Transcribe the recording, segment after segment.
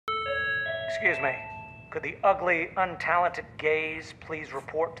Excuse me. Could the ugly, untalented gays please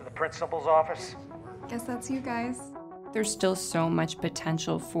report to the principal's office? Guess that's you guys. There's still so much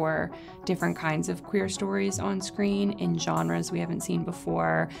potential for different kinds of queer stories on screen in genres we haven't seen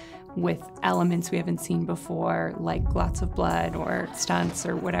before, with elements we haven't seen before, like lots of blood or stunts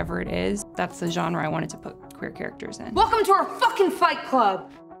or whatever it is. That's the genre I wanted to put queer characters in. Welcome to our fucking fight club!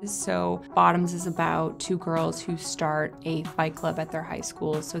 So Bottoms is about two girls who start a fight club at their high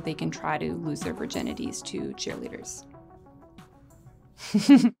school so they can try to lose their virginities to cheerleaders.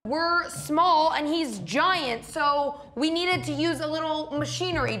 We're small and he's giant, so we needed to use a little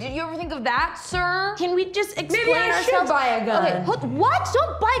machinery. Did you ever think of that, sir? Can we just explain Maybe I should ourselves? buy a gun. Okay, what?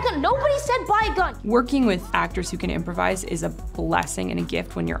 Don't buy a gun. Nobody said buy a gun. Working with actors who can improvise is a blessing and a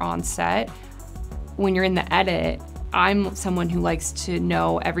gift when you're on set. When you're in the edit, I'm someone who likes to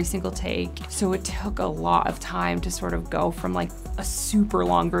know every single take, so it took a lot of time to sort of go from like a super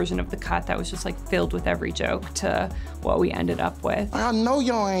long version of the cut that was just like filled with every joke to what we ended up with. I know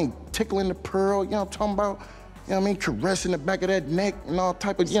y'all ain't tickling the pearl, you know what I'm talking about? You know what I mean? Caressing the back of that neck and all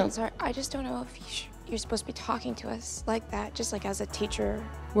type of, I'm sorry, I just don't know if you're supposed to be talking to us like that, just like as a teacher.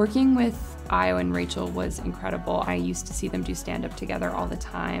 Working with Ayo and Rachel was incredible. I used to see them do stand-up together all the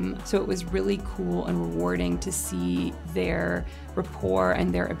time. So it was really cool and rewarding to see their rapport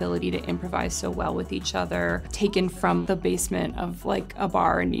and their ability to improvise so well with each other, taken from the basement of like a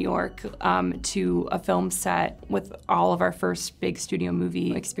bar in New York to a film set with all of our first big studio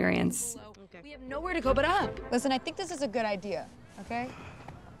movie experience. We have nowhere to go but up. Listen, I think this is a good idea, okay?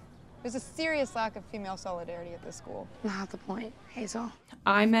 There's a serious lack of female solidarity at this school. Not the point, Hazel.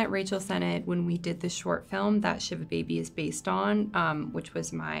 I met Rachel Sennott when we did the short film that Shiva Baby is based on, which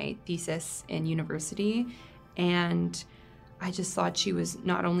was my thesis in university. And I just thought she was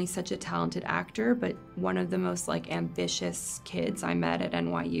not only such a talented actor, but one of the most like ambitious kids I met at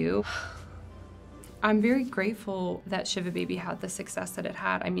NYU. I'm very grateful that Shiva Baby had the success that it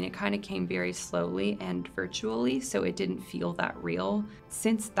had. I mean, it kind of came very slowly and virtually, so it didn't feel that real.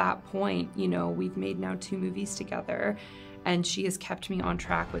 Since that point, you know, we've made now 2 movies together, and she has kept me on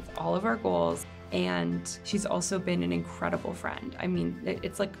track with all of our goals, and she's also been an incredible friend. I mean,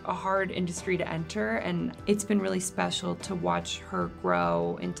 it's like a hard industry to enter, and it's been really special to watch her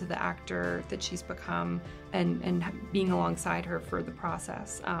grow into the actor that she's become and being alongside her for the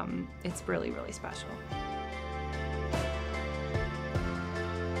process. It's really, really special.